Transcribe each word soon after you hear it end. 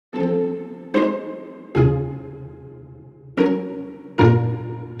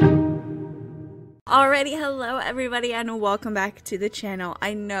Alrighty, hello everybody and welcome back to the channel.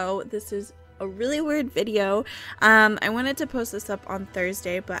 I know this is a really weird video. I wanted to post this up on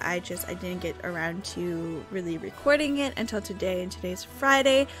Thursday, but I didn't get around to really recording it until today, and today's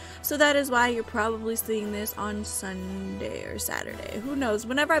Friday, so that is why you're probably seeing this on Sunday or Saturday. Who knows?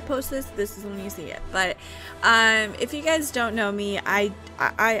 Whenever I post this is when you see it. But if you guys don't know me, I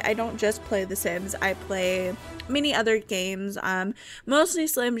don't just play The Sims. I play many other games, mostly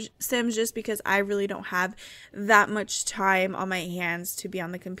Sims, just because I really don't have that much time on my hands to be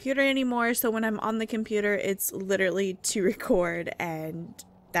on the computer anymore. So when I'm on the computer, it's literally to record, and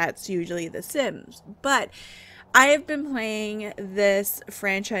that's usually The Sims. But I have been playing this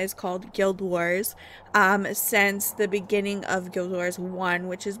franchise called Guild Wars since the beginning of Guild Wars 1,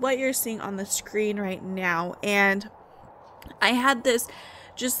 which is what you're seeing on the screen right now. And I had this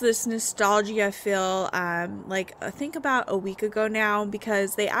nostalgia feel like I think about a week ago now,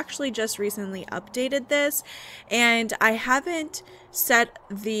 because they actually just recently updated this, and I haven't set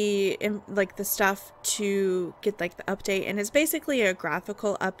the stuff to get like the update, and it's basically a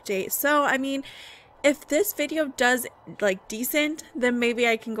graphical update. So I mean, if this video does like decent, then maybe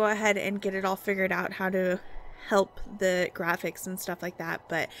I can go ahead and get it all figured out how to help the graphics and stuff like that.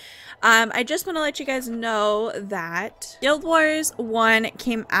 But I just want to let you guys know that Guild Wars 1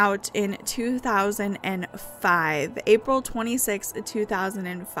 came out in 2005, April 26,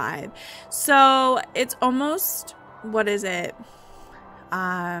 2005. So it's almost, what is it?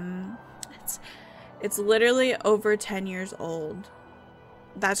 It's literally over 10 years old.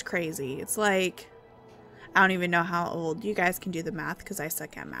 That's crazy. It's like, I don't even know how old. You guys can do the math because I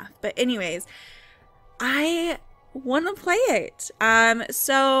suck at math. But anyways, I want to play it.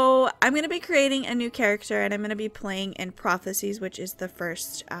 So I'm going to be creating a new character, and I'm going to be playing in Prophecies, which is the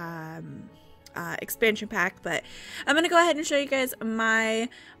first expansion pack. But I'm going to go ahead and show you guys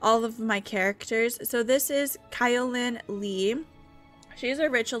all of my characters. So this is Kyolyn Lee. She's a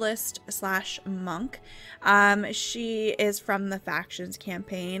ritualist / monk. She is from the Factions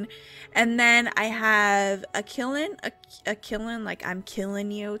campaign. And then I have a killing, like I'm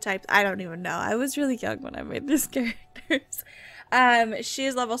killing you type. I don't even know. I was really young when I made these characters.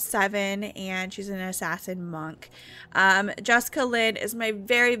 She's level 7, and she's an assassin monk. Jessica Lynn is my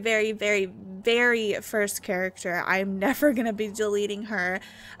very, very, very, very first character. I'm never going to be deleting her.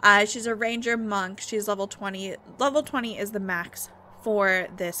 She's a ranger monk. She's level 20. Level 20 is the max for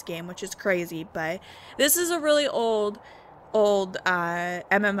this game, which is crazy, but this is a really old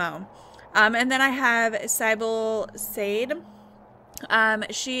MMO. And then I have Sybil Sade.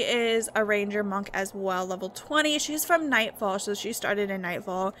 She is a ranger monk as well, level 20. She's from Nightfall, so she started in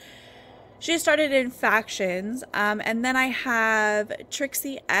Nightfall. She started in Factions. And then I have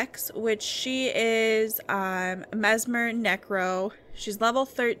Trixie X, which she is Mesmer Necro. She's level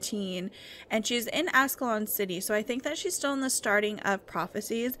 13, and she's in Ascalon City, so I think that she's still in the starting of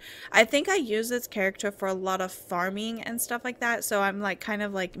Prophecies. I think I use this character for a lot of farming and stuff like that, so I'm like kind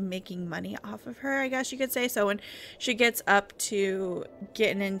of like making money off of her, I guess you could say. So when she gets up to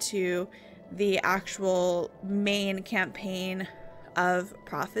getting into the actual main campaign of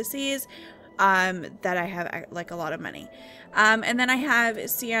Prophecies, that I have like a lot of money. And then I have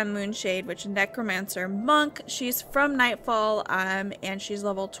Sian Moonshade, which is Necromancer Monk. She's from Nightfall, and she's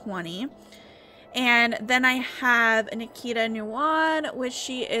level 20. And then I have Nikita Nuwan, which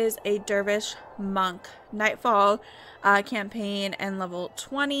she is a Dervish Monk, Nightfall campaign, and level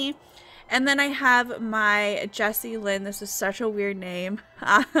 20. And then I have my Jessie Lynn. This is such a weird name.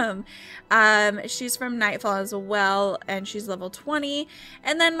 She's from Nightfall as well, and she's level 20.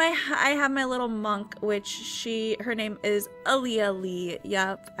 And then I have my little monk, which her name is Aaliyah Lee.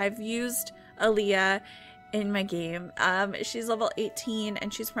 Yep, I've used Aaliyah in my game. She's level 18,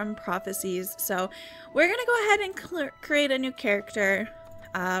 and she's from Prophecies. So we're gonna go ahead and create a new character.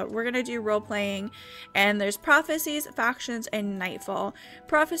 We're gonna do role-playing, and there's Prophecies, Factions, and Nightfall.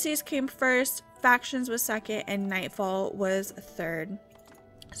 Prophecies came first, Factions was second, and Nightfall was third.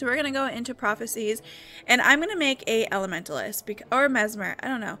 So we're gonna go into Prophecies, and I'm gonna make a Elementalist, or Mesmer, I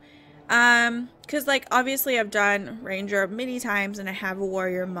don't know. Because like obviously I've done Ranger many times, and I have a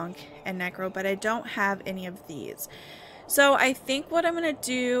Warrior, Monk, and Necro, but I don't have any of these. So I think what I'm going to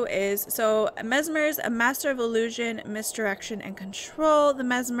do is, so Mesmer is a master of illusion, misdirection, and control. The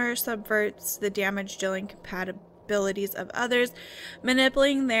Mesmer subverts the damage dealing capabilities of others,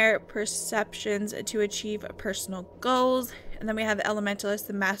 manipulating their perceptions to achieve personal goals. And then we have the Elementalist,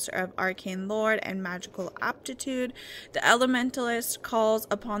 the master of arcane lore and magical aptitude. The Elementalist calls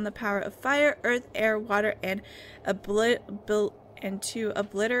upon the power of fire, earth, air, water, and to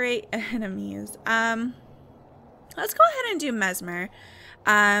obliterate enemies. Let's go ahead and do Mesmer.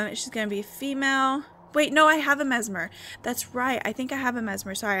 She's gonna be female. Wait, no, I have a mesmer. That's right. I think I have a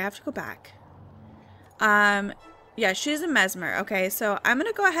mesmer. Sorry, I have to go back. Yeah, she's a mesmer. Okay, so I'm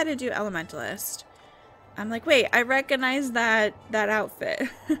gonna go ahead and do elementalist. I'm like, wait, I recognize that outfit.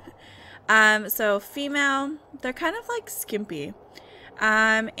 So female, they're kind of like skimpy.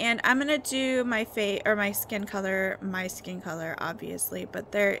 And I'm gonna do my skin color, obviously,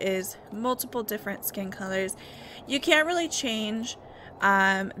 but there is multiple different skin colors. You can't really change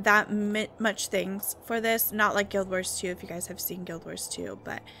that much things for this, not like Guild Wars 2, if you guys have seen Guild Wars 2,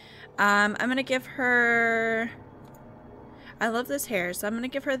 but I'm gonna give her, I love this hair, so I'm gonna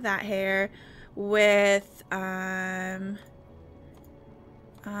give her that hair with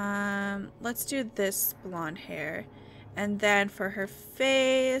let's do this blonde hair. And then for her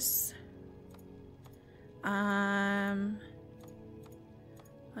face, let's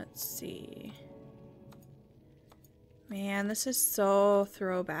see. Man, this is so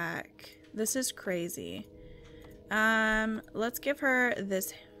throwback. This is crazy. Let's give her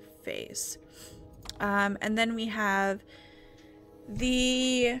this face. And then we have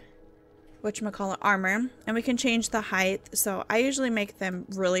the whatchamacallit, armor, and we can change the height. So I usually make them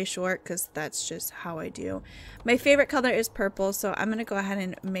really short because that's just how I do. My favorite color is purple, so I'm gonna go ahead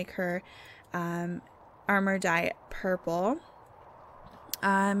and make her armor dye purple.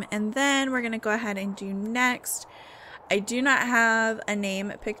 And then we're gonna go ahead and do next. I do not have a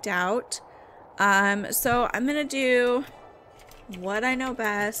name picked out, so I'm gonna do what I know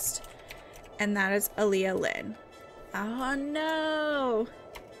best, and that is Aaliyah Lynn. Oh no!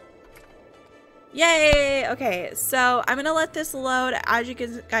 Yay! Okay, so I'm gonna let this load. As you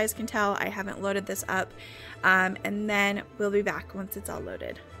guys can tell, I haven't loaded this up, and then we'll be back once it's all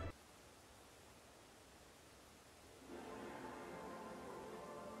loaded.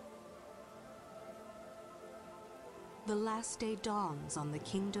 The last day dawns on the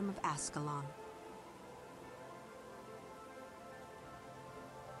kingdom of Ascalon.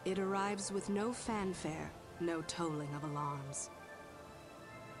 It arrives with no fanfare, no tolling of alarms.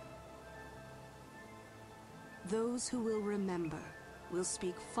 Those who will remember will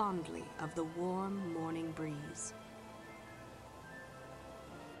speak fondly of the warm morning breeze.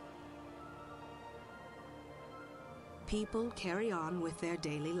 People carry on with their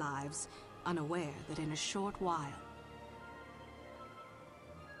daily lives, unaware that in a short while,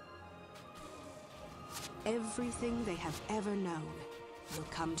 everything they have ever known will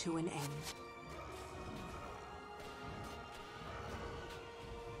come to an end.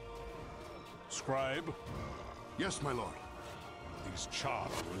 Scribe? Yes, my lord. These Char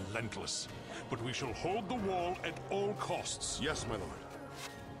are relentless, but we shall hold the wall at all costs. Yes, my lord.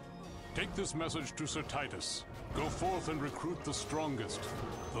 Take this message to Sir Titus. Go forth and recruit the strongest,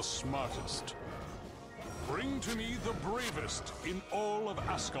 the smartest. Bring to me the bravest in all of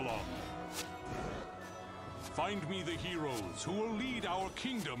Ascalon. Find me the heroes who will lead our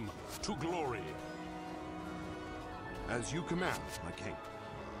kingdom to glory. As you command, my king.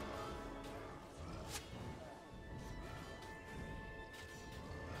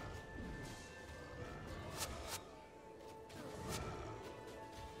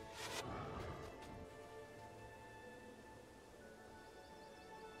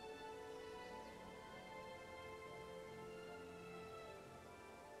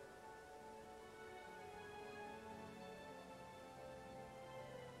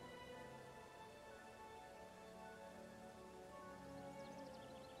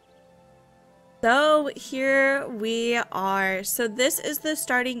 So here we are. So this is the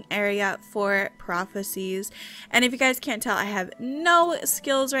starting area for Prophecies, and if you guys can't tell, I have no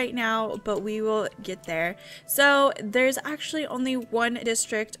skills right now, but we will get there. So there's actually only one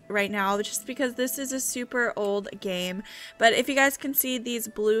district right now, just because this is a super old game. But if you guys can see these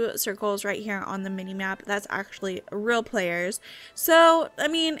blue circles right here on the mini map, that's actually real players. So I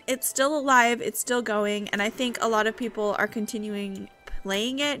mean, it's still alive, it's still going, and I think a lot of people are continuing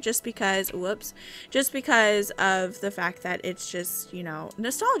playing it just because of the fact that it's just, you know,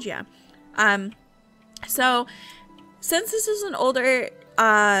 nostalgia. So since this is an older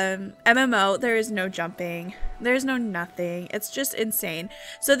MMO, there is no jumping, there's no nothing, it's just insane.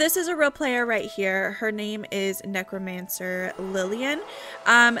 So this is a real player right here. Her name is Necromancer Lillian.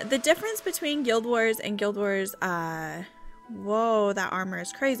 The difference between Guild Wars and Guild Wars, whoa, that armor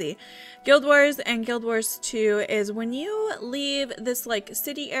is crazy. Guild Wars and Guild Wars 2 is when you leave this like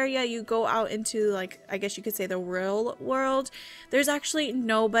city area, you go out into, like, I guess you could say the real world. There's actually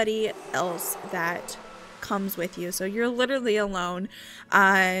nobody else that comes with you, so you're literally alone.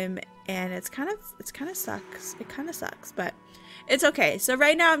 And it's kind of sucks. It kind of sucks, but it's okay. So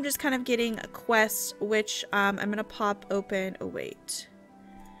right now I'm just kind of getting a quest, which I'm gonna pop open. Oh wait,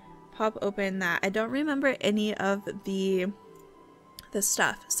 pop open that. I don't remember any of the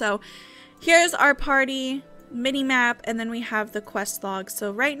stuff. So here's our party mini map, and then we have the quest log.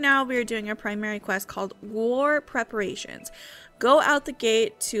 So right now we are doing a primary quest called War Preparations. Go out the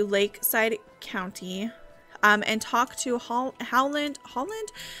gate to Lakeside County and talk to Howland,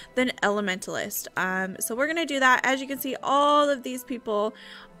 the Elementalist. So we're gonna do that. As you can see, all of these people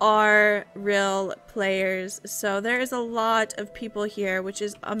are real players, so there is a lot of people here, which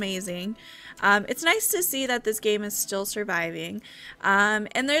is amazing. It's nice to see that this game is still surviving.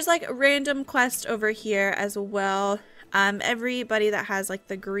 And there's like a random quest over here as well. Everybody that has like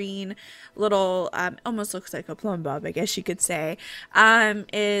the green little almost looks like a plumb bob, I guess you could say,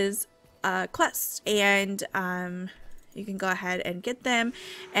 is quests, and you can go ahead and get them,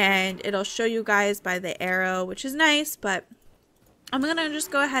 and it'll show you guys by the arrow, which is nice. But I'm gonna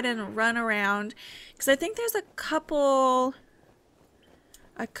just go ahead and run around because I think there's a couple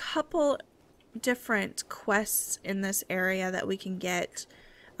different quests in this area that we can get,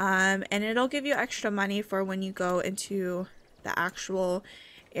 and it'll give you extra money for when you go into the actual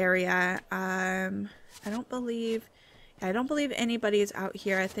area. I don't believe anybody's out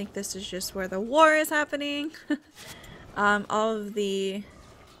here. I think this is just where the war is happening. all of the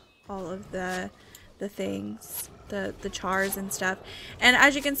things, the chars and stuff. And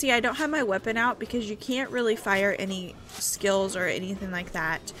as you can see, I don't have my weapon out because you can't really fire any skills or anything like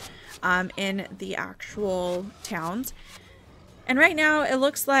that in the actual towns. And right now it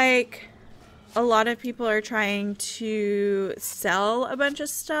looks like a lot of people are trying to sell a bunch of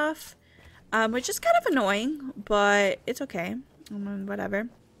stuff, which is kind of annoying, but it's okay. Whatever.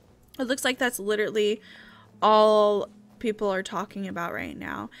 It looks like that's literally all people are talking about right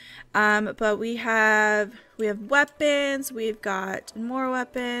now. But we have weapons, we've got more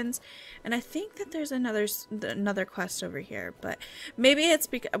weapons, and I think that there's another quest over here, but maybe it's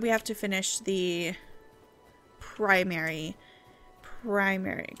because we have to finish the primary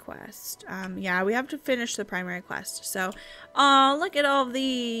quest. Yeah, we have to finish the primary quest. So, oh, look at all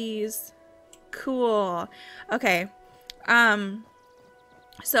these. Cool. Okay.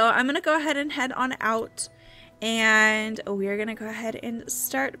 So I'm gonna go ahead and head on out, and we're gonna go ahead and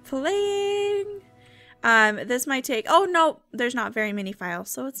start playing. This might take, oh no, there's not very many files,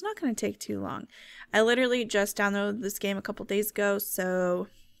 so it's not gonna take too long. I literally just downloaded this game a couple days ago, so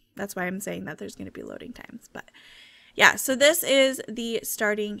that's why I'm saying that there's gonna be loading times. But yeah, so this is the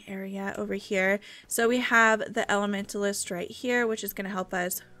starting area over here. So we have the Elementalist right here, which is gonna help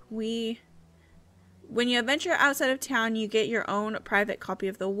us. When you adventure outside of town, you get your own private copy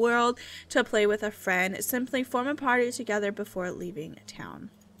of the world to play with a friend. Simply form a party together before leaving town.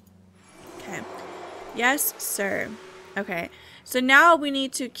 Okay. Yes, sir. Okay. So now we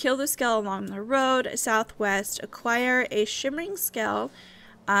need to kill the skull along the road southwest, acquire a shimmering skull,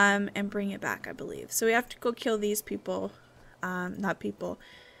 and bring it back, I believe. So we have to go kill these people. Not people.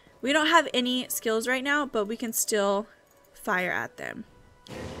 We don't have any skills right now, but we can still fire at them.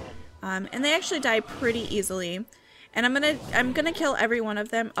 And they actually die pretty easily. And I'm gonna kill every one of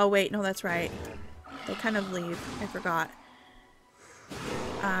them. Oh wait, no, that's right. They kind of leave. I forgot.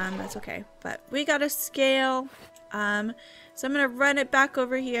 That's okay. But we got a scale. So I'm gonna run it back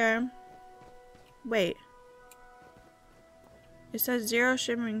over here. Wait. It says 0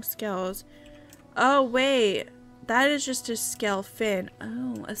 shimmering scales. Oh wait. That is just a scale fin.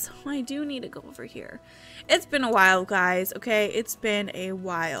 Oh, so I do need to go over here. It's been a while, guys. Okay, it's been a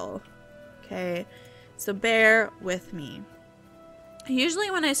while. Okay, so bear with me. Usually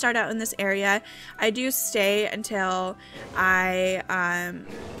when I start out in this area, I do stay until I'm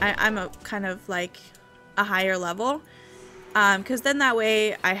a kind of like a higher level, because then that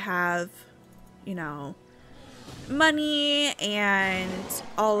way I have, you know, money and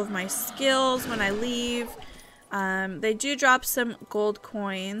all of my skills when I leave. They do drop some gold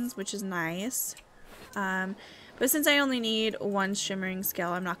coins, which is nice. But since I only need 1 shimmering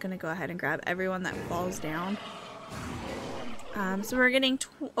scale, I'm not going to go ahead and grab everyone that falls down. So we're getting,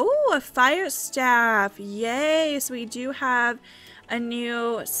 oh, a fire staff. Yay. So we do have a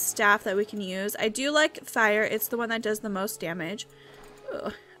new staff that we can use. I do like fire. It's the one that does the most damage.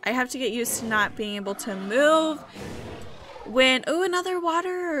 Ugh. I have to get used to not being able to move when, oh, another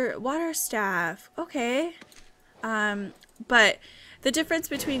water staff. Okay. But the difference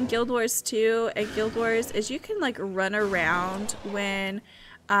between Guild Wars 2 and Guild Wars is you can like run around when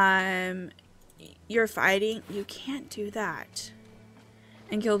you're fighting. You can't do that.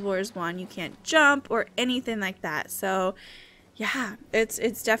 In Guild Wars 1, you can't jump or anything like that. So yeah, it's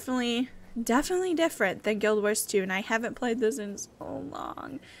definitely different than Guild Wars 2, and I haven't played this in so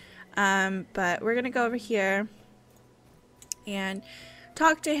long. But we're gonna go over here, and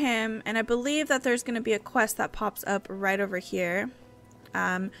talk to him, and I believe that there's going to be a quest that pops up right over here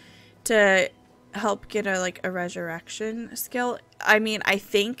to help get a resurrection skill. I mean, I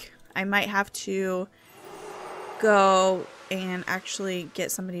think I might have to go and actually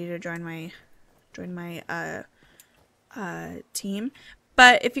get somebody to join my team.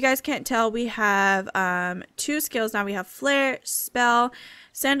 But if you guys can't tell, we have 2 skills now. We have Flare, Spell,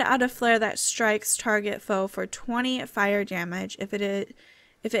 send out a flare that strikes target foe for 20 fire damage if it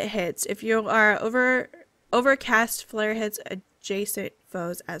hits. If you are overcast, flare hits adjacent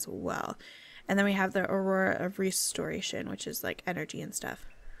foes as well. And then we have the Aurora of Restoration, which is like energy and stuff.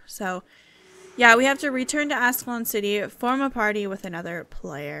 So yeah, we have to return to Ascalon City, form a party with another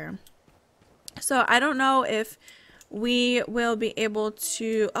player. So I don't know if we will be able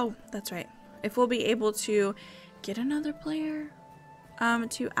to, oh, that's right, if we'll be able to get another player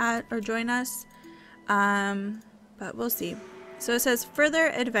to add or join us, but we'll see. So it says further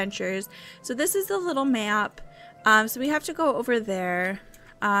adventures. So this is the little map. So we have to go over there.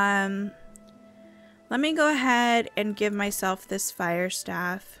 Let me go ahead and give myself this fire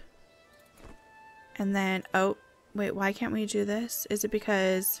staff. And then, oh, wait, why can't we do this? Is it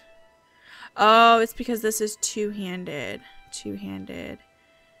because, oh, it's because this is two-handed.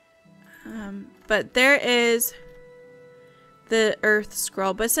 But there is the earth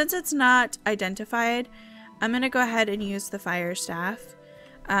scroll, but since it's not identified, I'm gonna go ahead and use the fire staff.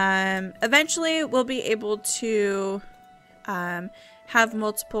 Eventually we'll be able to have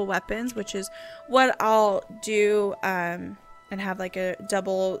multiple weapons, which is what I'll do, and have like a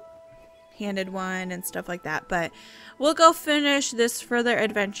double-handed one and stuff like that. But we'll go finish this further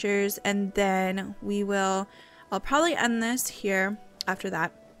adventures, and then I'll probably end this here after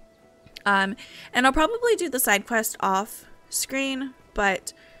that. And I'll probably do the side quest off screen,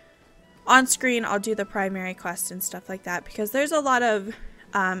 but on screen I'll do the primary quest and stuff like that, because there's a lot of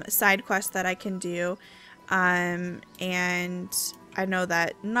side quests that I can do, and I know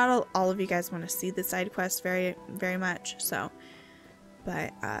that not all of you guys want to see the side quests very much, so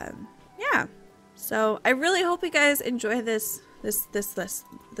but yeah, so I really hope you guys enjoy this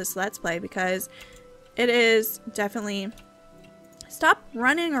let's play, because it is definitely, stop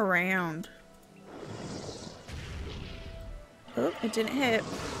running around. Oh, it didn't hit.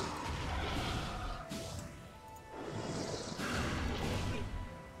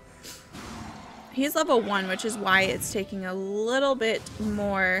 He's level 1, which is why it's taking a little bit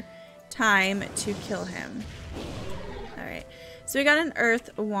more time to kill him. Alright, so we got an earth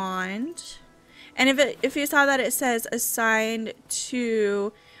wand. And if you saw that, it says assigned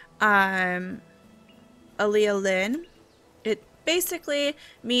to Aaliyah Lynn, it basically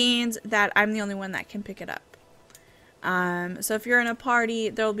means that I'm the only one that can pick it up. So if you're in a party,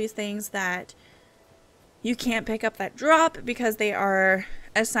 there'll be things that you can't pick up that drop because they are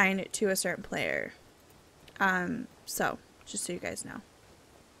assigned to a certain player. So just so you guys know.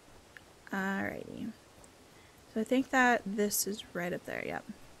 Alrighty. So I think that this is right up there, yep.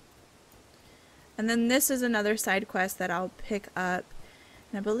 And then this is another side quest that I'll pick up.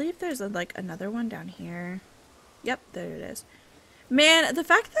 And I believe there's like another one down here. Yep, there it is. Man, the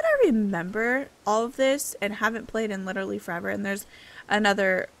fact that I remember all of this and haven't played in literally forever, and there's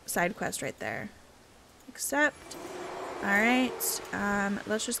another side quest right there. Accept. Alright,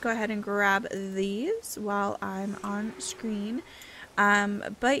 let's just go ahead and grab these while I'm on screen.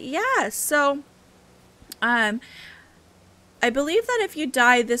 But yeah, so, I believe that if you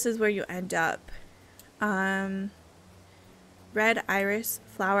die, this is where you end up. Red iris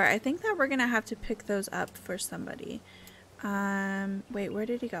flower. I think that we're gonna have to pick those up for somebody. Wait, where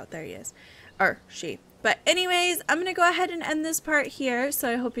did he go? There he is. Or she. But anyways, I'm gonna go ahead and end this part here, so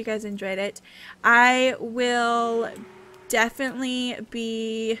I hope you guys enjoyed it. I will definitely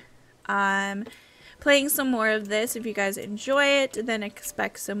be playing some more of this. If you guys enjoy it, then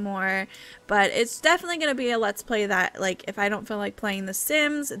expect some more. But it's definitely gonna be a let's play that, like, if I don't feel like playing The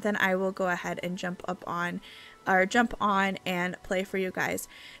Sims, then I will go ahead and jump on and play for you guys.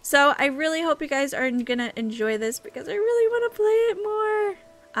 So I really hope you guys are gonna enjoy this, because I really want to play it more.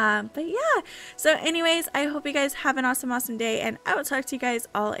 But yeah, so anyways, I hope you guys have an awesome day, and I will talk to you guys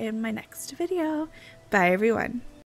all in my next video. Bye everyone.